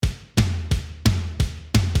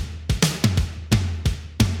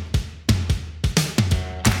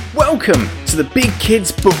Welcome to the Big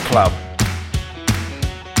Kids Book Club.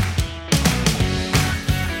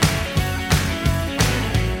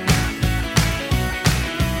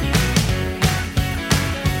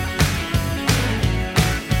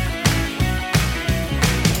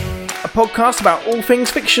 A podcast about all things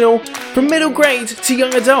fictional from middle grade to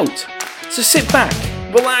young adult. So sit back,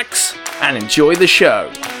 relax, and enjoy the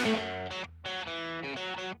show.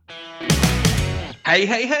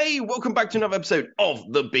 Hey, welcome back to another episode of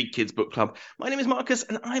the Big Kids Book Club. My name is Marcus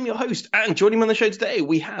and I'm your host, and joining me on the show today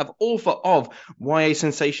we have author of YA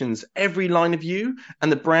sensations Every Line of You and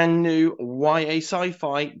the brand new YA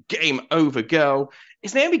sci-fi Game Over Girl.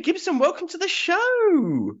 It's Naomi Gibson. Welcome to the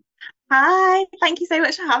show. Hi, thank you so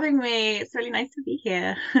much for having me. It's really nice to be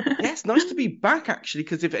here. Yes, nice to be back actually,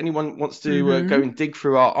 because if anyone wants to go and dig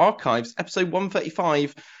through our archives, episode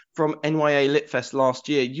 135 from NYA Litfest last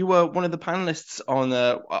year, you were one of the panelists on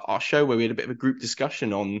our show where we had a bit of a group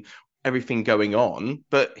discussion on everything going on.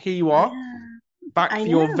 But here you are, back for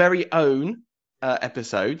your very own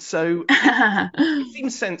episode. So it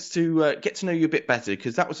seems sense to get to know you a bit better,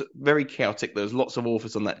 because that was very chaotic. There was lots of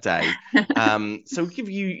authors on that day. So we'll give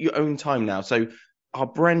you your own time now. So our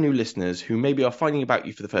brand new listeners who maybe are finding about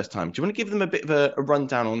you for the first time, do you want to give them a bit of a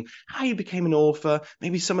rundown on how you became an author,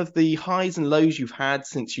 maybe some of the highs and lows you've had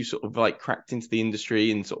since you sort of like cracked into the industry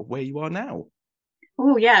and sort of where you are now?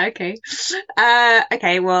 Oh, yeah, okay.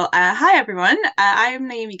 Well, hi everyone. I'm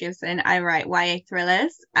Naomi Gibson. I write YA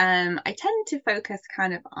thrillers. I tend to focus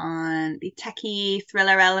kind of on the techie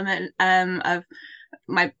thriller element of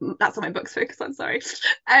that's what my books focus on, sorry.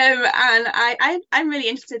 And I'm really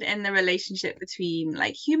interested in the relationship between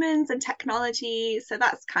like humans and technology, so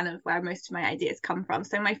that's kind of where most of my ideas come from.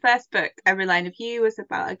 So my first book, Every Line of You, was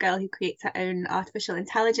about a girl who creates her own artificial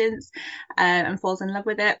intelligence and falls in love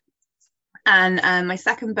with it. And my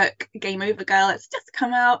second book, Game Over Girl, it's just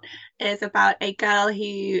come out, is about a girl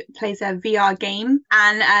who plays a VR game,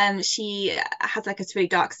 and she has like a really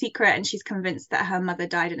dark secret, and she's convinced that her mother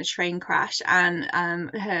died in a train crash, and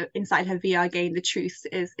her inside her VR game the truth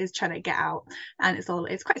is trying to get out, and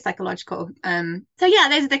it's quite psychological. So yeah,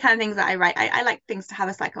 those are the kind of things that I write. I like things to have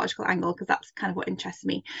a psychological angle because that's kind of what interests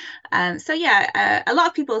me. So yeah, a lot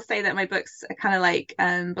of people say that my books are kind of like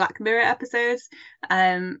Black Mirror episodes,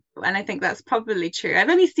 and I think that's probably true. I've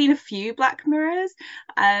only seen a few Black Mirrors,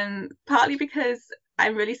 partly because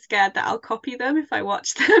I'm really scared that I'll copy them if I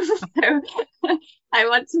watch them. So I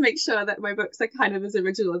want to make sure that my books are kind of as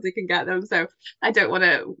original as I can get them. So I don't want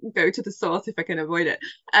to go to the source if I can avoid it.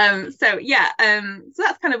 So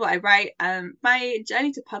that's kind of what I write. My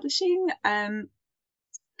journey to publishing.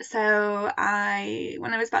 So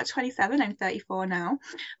when I was about 27, I'm 34 now.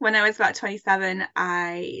 When I was about 27,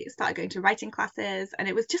 I started going to writing classes, and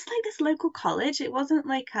it was just like this local college. It wasn't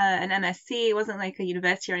like an MSc, it wasn't like a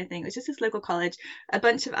university or anything. It was just this local college, a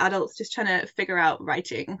bunch of adults just trying to figure out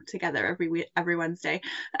writing together every Wednesday.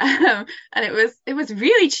 And it was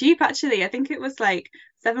really cheap actually. I think it was like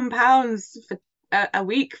 £7 for a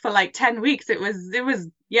week for like 10 weeks. It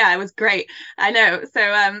was great. I know. So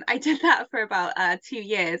I did that for about 2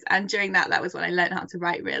 years, and during that was when I learned how to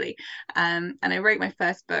write really. And I wrote my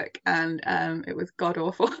first book, and it was god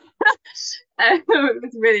awful. It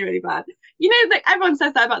was really, really bad. You know, like everyone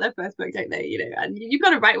says that about their first book, don't they? You know, and you've got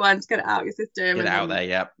to write one to get it out of your system. Get it out there,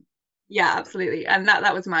 yeah. Yeah, absolutely. And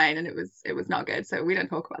that was mine, and it was not good, so we don't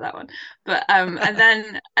talk about that one. But and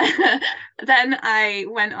then then I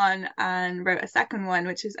went on and wrote a second one,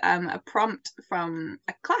 which is a prompt from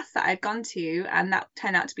a class that I'd gone to, and that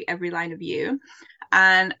turned out to be Every Line of You.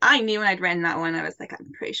 And I knew when I'd written that one, I was like,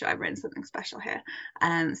 I'm pretty sure I've written something special here.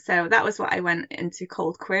 So that was what I went into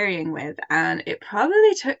cold querying with, and it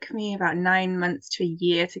probably took me about 9 months to a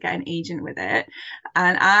year to get an agent with it,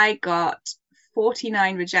 and I got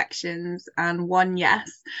 49 rejections and 1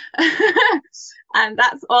 yes. And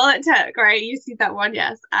that's all it took, right? You see that 1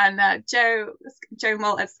 yes. And Jo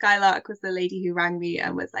Malt at Skylark was the lady who rang me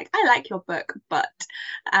and was like, I like your book, but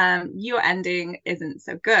your ending isn't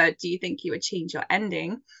so good. Do you think you would change your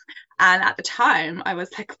ending? And at the time I was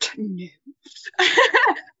like, no.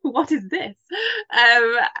 What is this?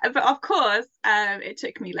 But of course, it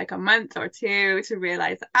took me like a month or two to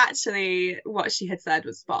realize that actually what she had said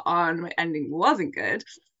was spot on. My ending wasn't good.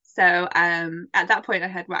 So at that point I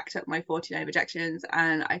had racked up my 49 rejections,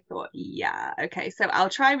 and I thought, yeah, okay, so I'll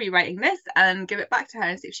try rewriting this and give it back to her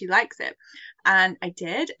and see if she likes it. And I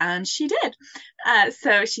did, and she did.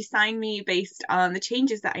 So she signed me based on the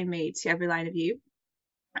changes that I made to Every Line of You.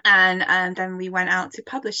 And then we went out to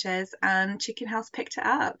publishers, and Chicken House picked it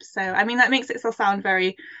up. So I mean, that makes it still sound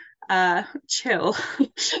very chill,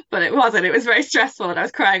 but it wasn't. It was very stressful, and I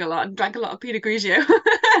was crying a lot and drank a lot of Pinot Grigio.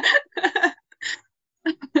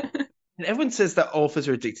 And everyone says that authors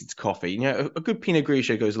are addicted to coffee. A good Pinot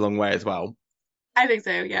Grigio goes a long way as well. I think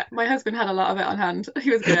so, yeah. My husband had a lot of it on hand.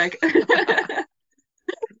 He was a good egg.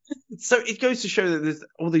 So it goes to show that there's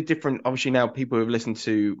all the different, obviously now people have listened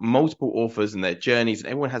to multiple authors and their journeys, and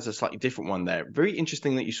everyone has a slightly different one there. Very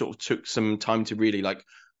interesting that you sort of took some time to really like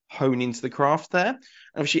hone into the craft there. And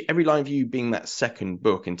obviously every line of you being that second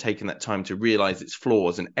book and taking that time to realize its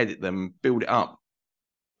flaws and edit them, build it up.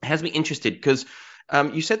 It has me interested because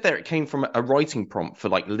you said there it came from a writing prompt for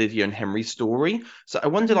like Lydia and Henry's story. So I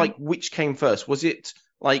wonder like which came first. Was it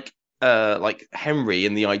like Henry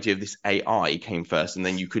and the idea of this AI came first, and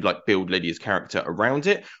then you could like build Lydia's character around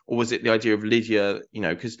it, or was it the idea of Lydia?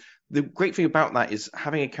 Because the great thing about that is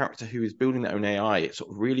having a character who is building their own AI. It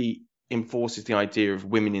sort of really enforces the idea of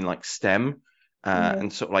women in like STEM,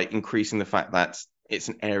 and sort of like increasing the fact that it's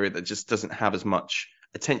an area that just doesn't have as much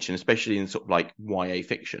attention, especially in sort of like YA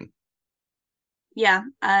fiction. Yeah.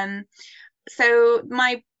 So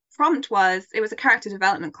my prompt was, it was a character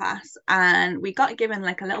development class, and we got given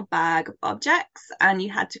like a little bag of objects, and you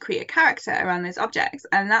had to create a character around those objects,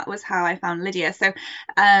 and that was how I found Lydia. So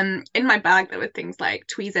in my bag there were things like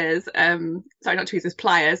tweezers, sorry, not tweezers,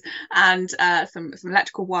 pliers, and some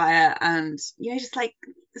electrical wire, and just like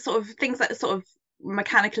sort of things that are sort of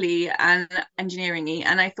mechanically and engineering-y.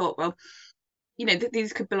 And I thought, well,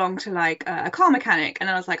 these could belong to like a car mechanic, and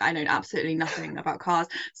I was like, I know absolutely nothing about cars,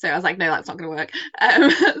 so I was like, no, that's not going to work. So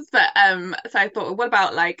I thought, well, what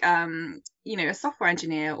about like a software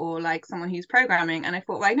engineer, or like someone who's programming? And I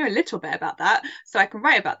thought, well, I know a little bit about that, so I can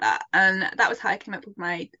write about that. And that was how I came up with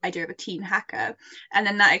my idea of a teen hacker, and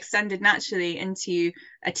then that extended naturally into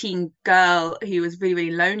a teen girl who was really,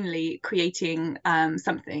 really lonely, creating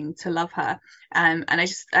something to love her. And I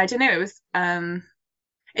don't know, it was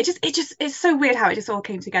it's so weird how it just all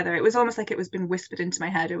came together. It was almost like it was been whispered into my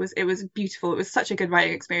head. It was beautiful. It was such a good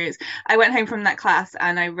writing experience. I went home from that class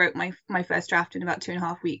and I wrote my first draft in about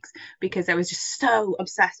 2.5 weeks, because I was just so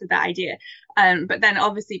obsessed with that idea. But then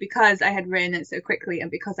obviously, because I had written it so quickly and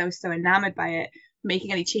because I was so enamored by it,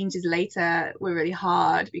 making any changes later were really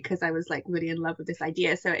hard, because I was like really in love with this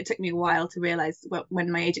idea. So it took me a while to realize, well, when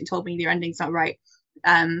my agent told me your ending's not right,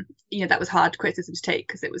 that was hard criticism to take,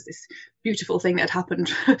 because it was this beautiful thing that had happened.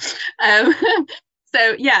 So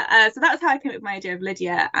that was how I came up with my idea of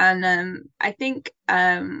Lydia. And I think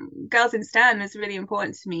girls in STEM is really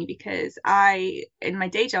important to me, because in my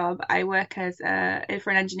day job, I work for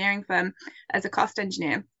an engineering firm as a cost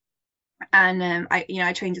engineer. And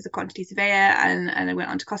I trained as a quantity surveyor, and I went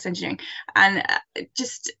on to cost engineering. And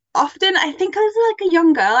just often, I think I was like a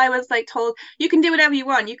young girl, I was like told, you can do whatever you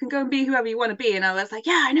want, you can go and be whoever you want to be. And I was like,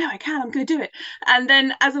 yeah, I know I can, I'm going to do it. And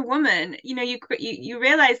then as a woman, you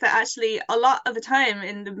realize that actually a lot of the time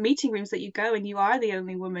in the meeting rooms that you go and you are the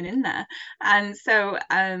only woman in there. And so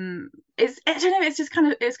I don't know, it's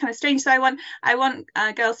kind of strange. So I want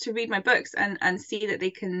girls to read my books and see that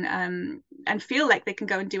they can and feel like they can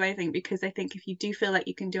go and do anything, because I think if you do feel like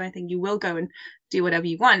you can do anything, you will go and do whatever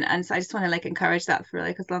you want. And so I just want to like encourage that for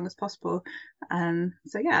like as long as possible.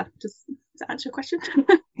 So yeah, just to answer your question.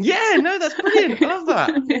 Yeah, no, that's brilliant. I love that.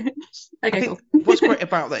 Okay, cool. What's great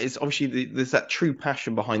about that is obviously there's that true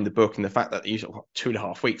passion behind the book, and the fact that you sort of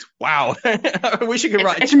 2.5 weeks. Wow, I wish I could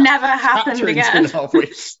write. It's never happened again. 2.5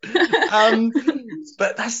 weeks.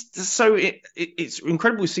 But that's so it's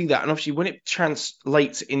incredible to see that, and obviously when it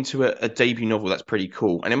translates into a debut novel, that's pretty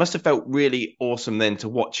cool. And it must have felt really awesome then to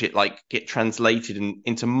watch it like get translated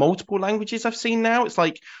into multiple languages. I've seen now it's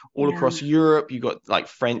like all across Europe. You got like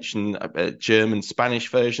French and German, Spanish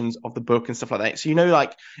versions of the book and stuff like that. So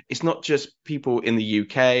like it's not just people in the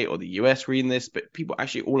UK or the US reading this, but people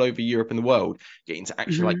actually all over Europe and the world getting to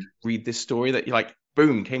actually like read this story that you like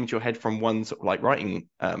boom came to your head from one sort of like writing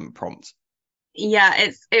prompt. Yeah,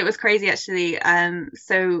 it was crazy actually.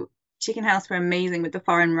 So Chicken House were amazing with the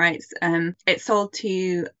foreign rights. It sold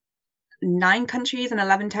to 9 countries and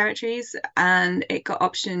 11 territories, and it got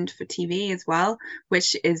optioned for TV as well,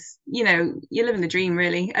 which is, you're living the dream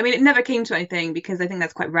really. I mean, it never came to anything because I think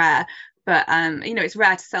that's quite rare, but it's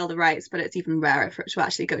rare to sell the rights, but it's even rarer for it to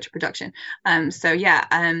actually go to production.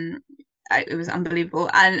 It was unbelievable.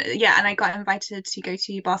 And I got invited to go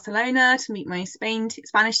to Barcelona to meet my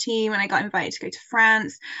Spanish team, and I got invited to go to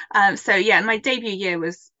France. My debut year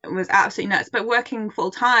was absolutely nuts. But working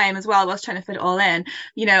full time as well, whilst trying to fit it all in,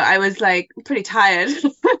 I was like pretty tired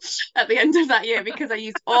at the end of that year, because I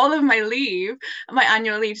used all of my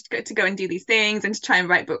annual leave to go and do these things and to try and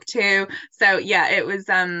write book 2. So yeah, it was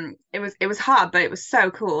hard, but it was so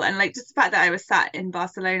cool. And like just the fact that I was sat in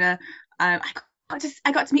Barcelona, I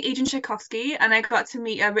I got to meet Adrian Tchaikovsky, and I got to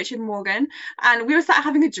meet Richard Morgan, and we were sat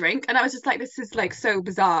having a drink, and I was just like, this is like so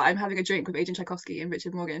bizarre. I'm having a drink with Adrian Tchaikovsky and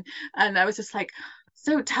Richard Morgan, and I was just like,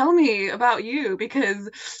 so tell me about you,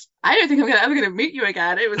 because I don't think I'm ever gonna meet you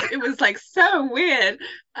again. It was like so weird.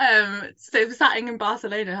 So sitting in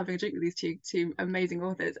Barcelona having a drink with these two amazing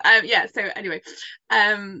authors. Yeah. So anyway,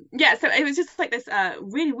 yeah. So it was just like this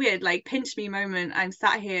really weird like pinch me moment. I'm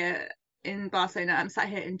sat here in Barcelona. I'm sat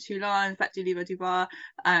here in Toulon, Fête du Livre du Bar.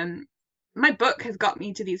 My book has got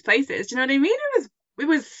me to these places. Do you know what I mean? It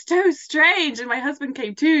was so strange, and my husband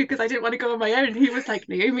came too because I didn't want to go on my own. He was like,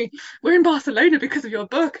 Naomi, we're in Barcelona because of your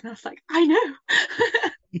book, and I was like, I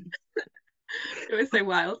know. It was so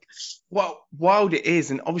wild. Well, wild it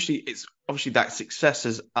is, and obviously that success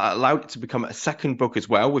has allowed it to become a second book as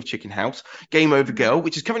well with Chicken House, Game Over Girl,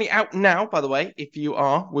 which is currently out now, by the way. If you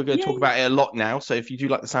are, we're going to talk about it a lot now. So if you do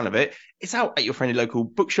like the sound of it, it's out at your friendly local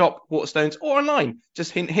bookshop, Waterstones, or online.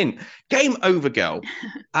 Just hint, hint. Game Over Girl.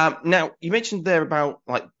 Now you mentioned there about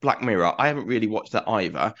like Black Mirror. I haven't really watched that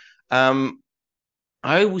either.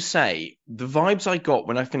 I will say the vibes I got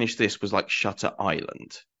when I finished this was like Shutter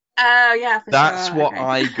Island. Oh yeah, for That's sure. what Okay.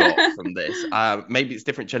 I got from this. Maybe it's a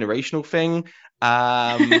different generational thing.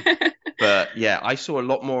 But yeah, I saw a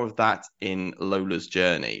lot more of that in Lola's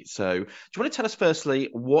journey. So do you want to tell us firstly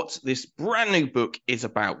what this brand new book is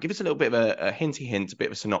about? Give us a little bit of a hinty hint, a bit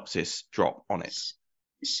of a synopsis drop on it.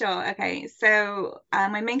 Sure. Okay. So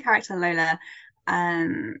my main character Lola,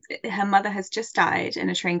 her mother has just died in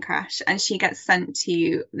a train crash, and she gets sent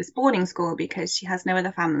to this boarding school because she has no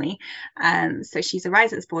other family. So she's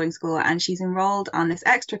arrived at this boarding school, and she's enrolled on this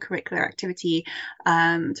extracurricular activity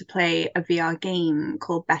to play a VR game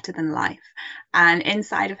called Better Than Life. And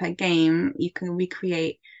inside of her game, you can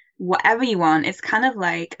recreate whatever you want. It's kind of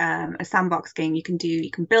like a sandbox game. You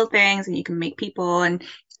can build things, and you can make people, and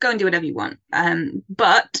go and do whatever you want.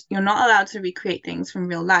 But you're not allowed to recreate things from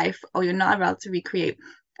real life, or you're not allowed to recreate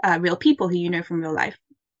real people who you know from real life.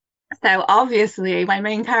 So obviously, my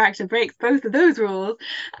main character breaks both of those rules.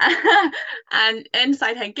 And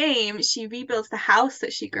inside her game, she rebuilds the house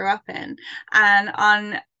that she grew up in.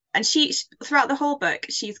 And she throughout the whole book,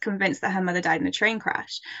 she's convinced that her mother died in a train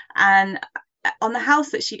crash. And in the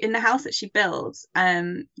house that she builds,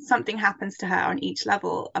 something happens to her on each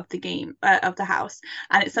level of the game, of the house,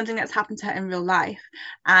 and it's something that's happened to her in real life.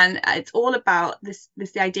 And it's all about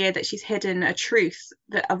the idea that she's hidden a truth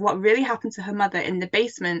of what really happened to her mother in the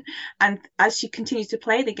basement. And as she continues to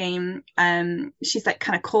play the game, she's like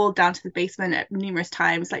kind of called down to the basement at numerous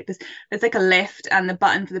times. Like there's like a lift, and the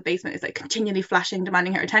button for the basement is like continually flashing,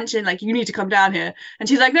 demanding her attention, like, you need to come down here. And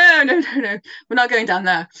she's like, no, we're not going down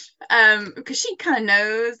there. Because she kind of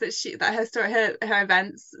knows that her story, her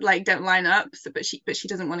events like don't line up, but she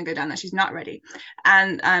doesn't want to go down there. She's not ready.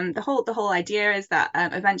 And the whole idea is that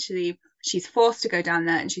eventually she's forced to go down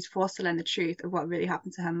there, and she's forced to learn the truth of what really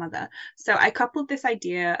happened to her mother. So I coupled this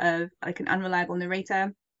idea of like an unreliable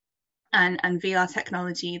narrator and VR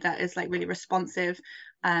technology that is like really responsive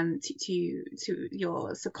to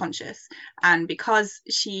your subconscious. And because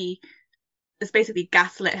she has basically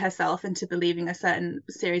gaslit herself into believing a certain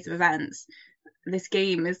series of events, this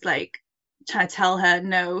game is like trying to tell her,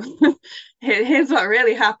 no, here's what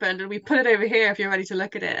really happened, and we put it over here if you're ready to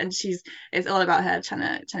look at it. And it's all about her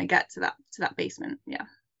trying to get to that basement.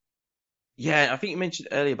 Yeah, I think you mentioned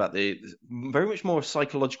earlier about the very much more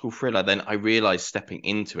psychological thriller than I realized stepping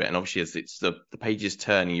into it. And obviously, as it's the pages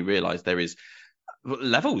turn, and you realize there is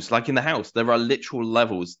levels, like in the house. There are literal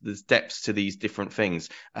levels. There's depths to these different things.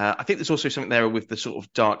 I think there's also something there with the sort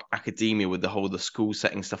of dark academia, with the school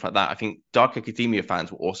setting, stuff like that. I think dark academia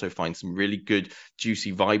fans will also find some really good,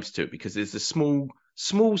 juicy vibes to it, because there's a small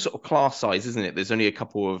sort of class size, isn't it? There's only a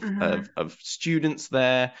couple of students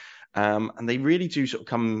there, and they really do sort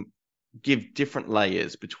of give different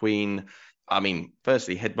layers between. I mean,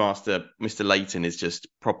 firstly, Headmaster Mr. Layton is just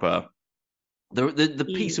proper. The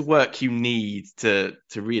piece of work you need to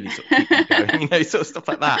really sort of keep you going, sort of stuff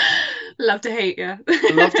like that. Love to hate, yeah.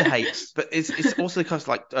 Love to hate, but it's also because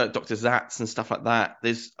like Dr. Zatz and stuff like that.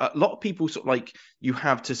 There's a lot of people sort of like you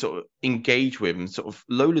have to sort of engage with, and sort of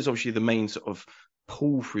Lola's obviously the main sort of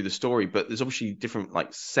pull through the story, but there's obviously different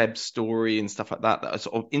like Seb's story and stuff like that are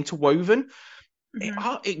sort of interwoven.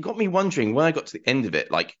 It got me wondering when I got to the end of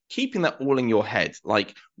it, like keeping that all in your head,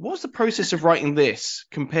 like what was the process of writing this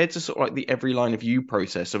compared to sort of like the every line of you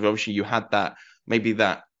process of obviously you had that maybe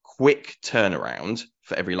that quick turnaround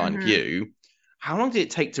for every line of you. How long did it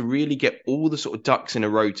take to really get all the sort of ducks in a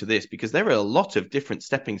row to this? Because there are a lot of different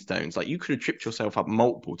stepping stones. Like you could have tripped yourself up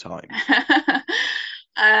multiple times.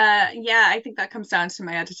 Yeah, I think that comes down to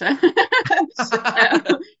my editor.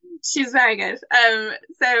 She's very good.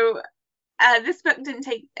 So this book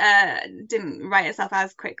didn't write itself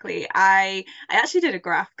as quickly. I actually did a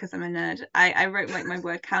graph because I'm a nerd. I wrote like my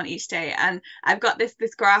word count each day, and I've got this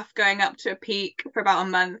graph going up to a peak for about a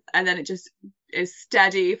month, and then it just is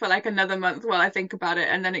steady for like another month while I think about it,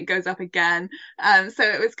 and then it goes up again. So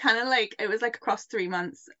it was kind of like it was like across 3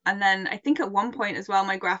 months, and then I think at one point as well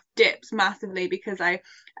my graph dipped massively because I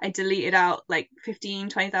deleted out like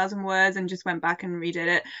 15-20,000 words and just went back and redid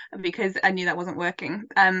it because I knew that wasn't working.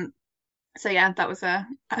 So yeah, that was a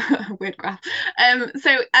weird graph.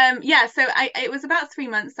 Yeah, so it was about 3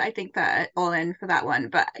 months, I think, that all in for that one.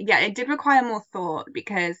 But yeah, it did require more thought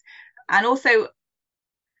because, and also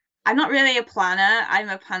I'm not really a planner. I'm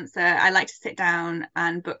a pantser. I like to sit down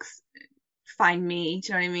and books find me. Do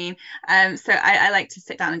you know what I mean? So I like to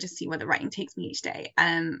sit down and just see where the writing takes me each day.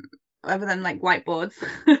 Other than like whiteboards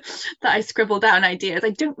that I scribble down ideas,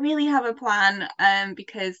 I don't really have a plan.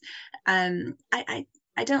 Because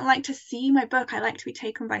I don't like to see my book. I like to be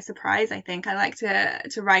taken by surprise, I think. I like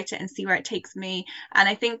to write it and see where it takes me. And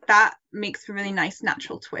I think that makes for really nice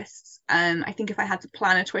natural twists. I think if I had to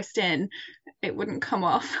plan a twist in, it wouldn't come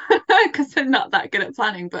off because I'm not that good at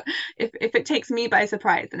planning. But if it takes me by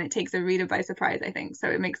surprise, then it takes a reader by surprise, I think. So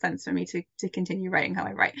it makes sense for me to continue writing how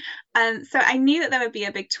I write. So I knew that there would be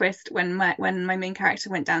a big twist when my main character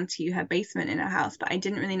went down to her basement in her house, but I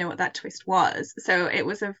didn't really know what that twist was. So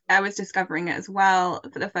I was discovering it as well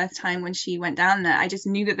for the first time when she went down there. I just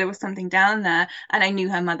knew that there was something down there, and I knew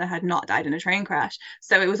her mother had not died in a train crash.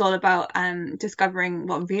 So it was all about discovering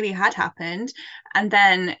what really had happened, and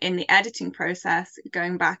then in the editing process,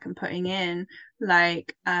 going back and putting in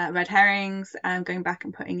like red herrings, going back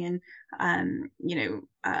and putting in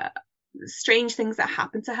strange things that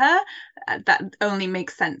happen to her that only make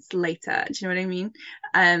sense later. Do you know what I mean?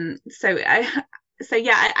 I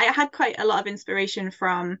had quite a lot of inspiration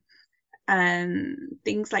from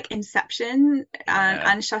things like Inception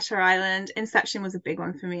and Shutter Island. Inception was a big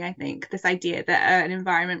one for me, I think. This idea that an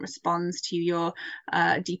environment responds to your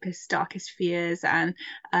deepest, darkest fears, and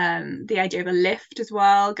the idea of a lift as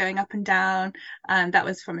well, going up and down. That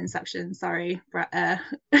was from Inception. Sorry,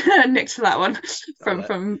 nicked that one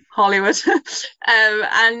from Hollywood.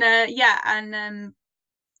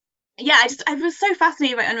 I was so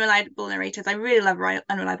fascinated by unreliable narrators. I really love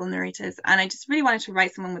unreliable narrators, and I just really wanted to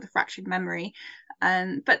write someone with a fractured memory.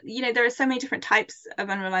 But there are so many different types of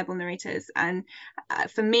unreliable narrators, and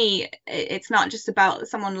for me, it's not just about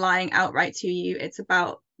someone lying outright to you. It's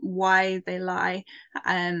about why they lie,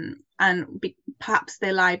 perhaps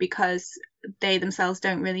they lie because they themselves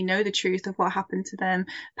don't really know the truth of what happened to them.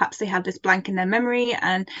 Perhaps they have this blank in their memory,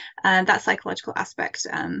 and that psychological aspect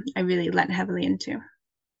I really lent heavily into.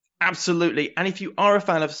 Absolutely. And if you are a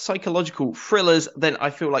fan of psychological thrillers, then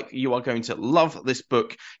I feel like you are going to love this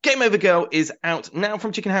book. Game Over Girl is out now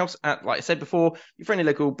from Chicken House at, like I said before, your friendly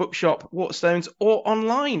local bookshop, Waterstones, or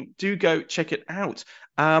online. Do go check it out.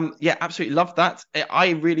 Absolutely love that.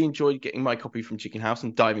 I really enjoyed getting my copy from Chicken House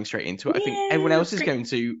and diving straight into it. I think everyone else is going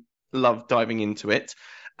to love diving into it.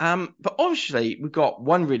 But obviously, we've got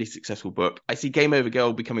one really successful book. I see Game Over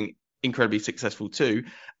Girl becoming incredibly successful too.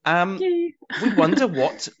 We wonder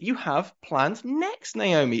what you have planned next,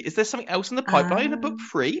 Naomi. Is there something else in the pipeline? A book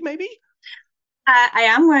 3, maybe? I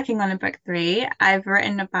am working on a book 3. I've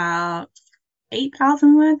written about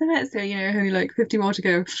 8,000 words of it, so only like 50 more to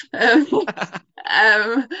go.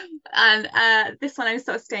 And this one I'm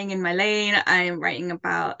sort of staying in my lane. I'm writing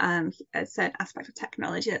about a certain aspect of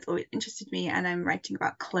technology that's always interested me, and I'm writing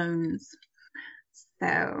about clones.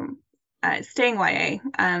 So staying YA.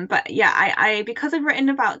 But yeah, I because I've written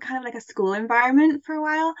about kind of like a school environment for a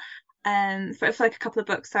while, for like a couple of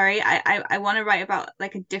books, sorry, I want to write about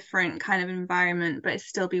like a different kind of environment, but it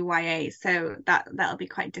still be YA. So that'll be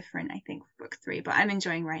quite different, I think, for book 3. But I'm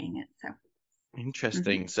enjoying writing it. So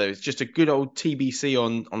interesting. So it's just a good old TBC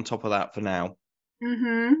on top of that for now.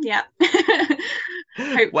 Yeah.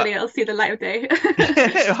 Hopefully it'll see the light of day.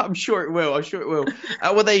 I'm sure it will.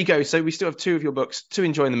 Well, there you go. So we still have 2 of your books to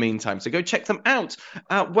enjoy in the meantime. So go check them out.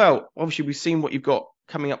 Obviously we've seen what you've got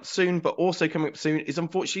coming up soon, but also coming up soon is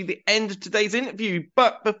unfortunately the end of today's interview.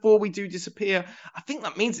 But before we do disappear, I think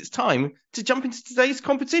that means it's time to jump into today's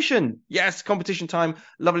competition. Yes, competition time.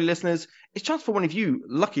 Lovely listeners. It's a chance for one of you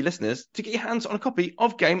lucky listeners to get your hands on a copy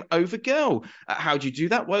of Game Over Girl. How do you do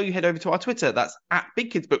that? Well, you head over to our Twitter. That's at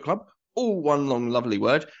Big Kids Book Club. All one long lovely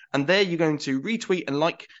word, and there you're going to retweet and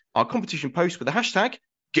like our competition post with the hashtag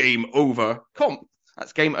GameOverComp.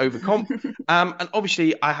 That's GameOverComp. And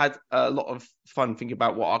obviously I had a lot of fun thinking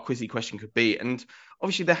about what our quizzy question could be, and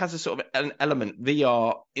obviously there has a sort of an element.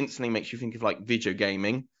 VR instantly makes you think of like video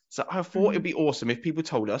gaming, So I thought it'd be awesome if people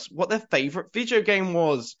told us what their favorite video game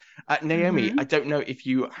was. Naomi, I don't know if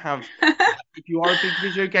you are a big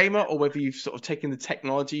video gamer or whether you've sort of taken the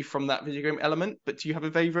technology from that video game element, but do you have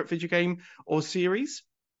a favorite video game or series?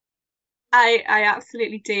 I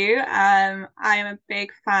absolutely do. I am a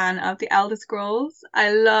big fan of the Elder Scrolls.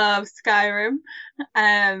 I love Skyrim.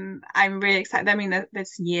 I'm really excited. I mean,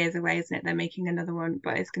 there's years away, isn't it? They're making another one,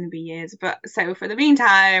 but it's going to be years. But so for the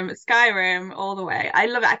meantime, Skyrim all the way. I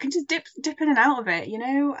love it. I can just dip in and out of it, you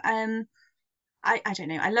know. I don't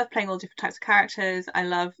know. I love playing all different types of characters. I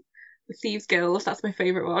love the Thieves Guild. That's my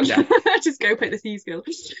favorite one. Yeah. Just go pick the Thieves Guild.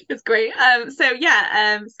 It's great.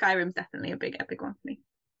 Skyrim's definitely a big one for me.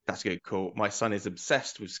 That's good, cool. My son is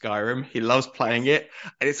obsessed with Skyrim. He loves playing it.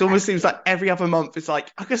 And it almost seems like every other month it's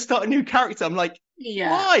like, I can start a new character. I'm like,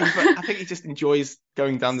 why? But I think he just enjoys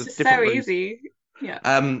going down the different routes. It's so easy. Yeah.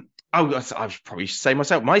 I probably should say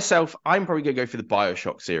myself, I'm probably going to go for the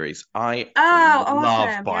BioShock series. I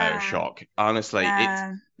love BioShock. Yeah. Honestly,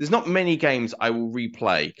 there's not many games I will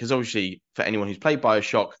replay because obviously for anyone who's played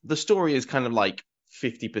BioShock, the story is kind of like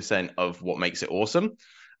 50% of what makes it awesome.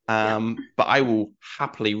 But I will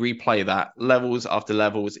happily replay that levels after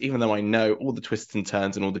levels, even though I know all the twists and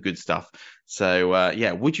turns and all the good stuff. So,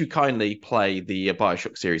 would you kindly play the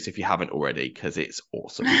BioShock series if you haven't already? Because it's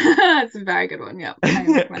awesome. It's a very good one, yeah. I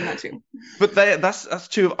recommend that too. But that's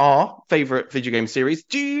two of our favourite video game series.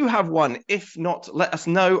 Do you have one? If not, let us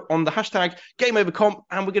know on the hashtag GameOverComp,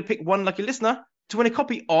 and we're going to pick one lucky listener to win a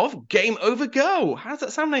copy of Game Over Go. How does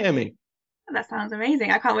that sound, Naomi? That sounds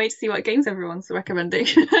amazing. I can't wait to see what games everyone's recommending.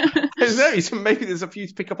 I know, so maybe there's a few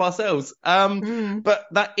to pick up ourselves. But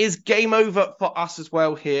that is game over for us as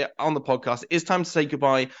well here on the podcast. It is time to say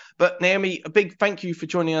goodbye. But Naomi, a big thank you for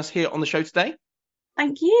joining us here on the show today.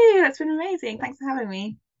 Thank you. That's been amazing. Thanks for having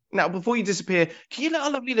me. Now, before you disappear, can you let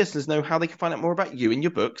our lovely listeners know how they can find out more about you and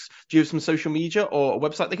your books? Do you have some social media or a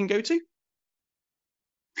website they can go to?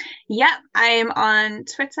 Yep, I'm on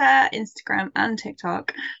Twitter, Instagram, and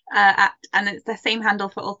TikTok. And it's the same handle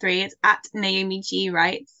for all three. It's at Naomi G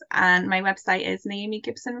Writes, and my website is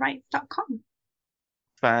naomigibsonwrites.com.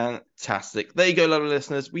 Fantastic. There you go, lovely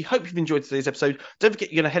listeners. We hope you've enjoyed today's episode. Don't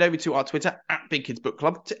forget, you're going to head over to our Twitter at Big Kids Book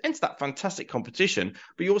Club to enter that fantastic competition.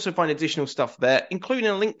 But you also find additional stuff there, including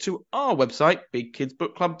a link to our website,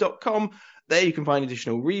 bigkidsbookclub.com. There you can find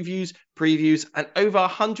additional reviews, previews, and over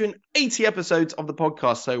 180 episodes of the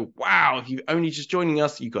podcast. So, wow, if you're only just joining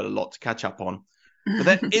us, you've got a lot to catch up on. But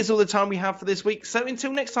that is all the time we have for this week. So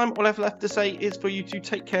until next time, all I've left to say is for you to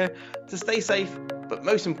take care, to stay safe, but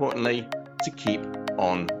most importantly, to keep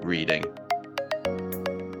on reading.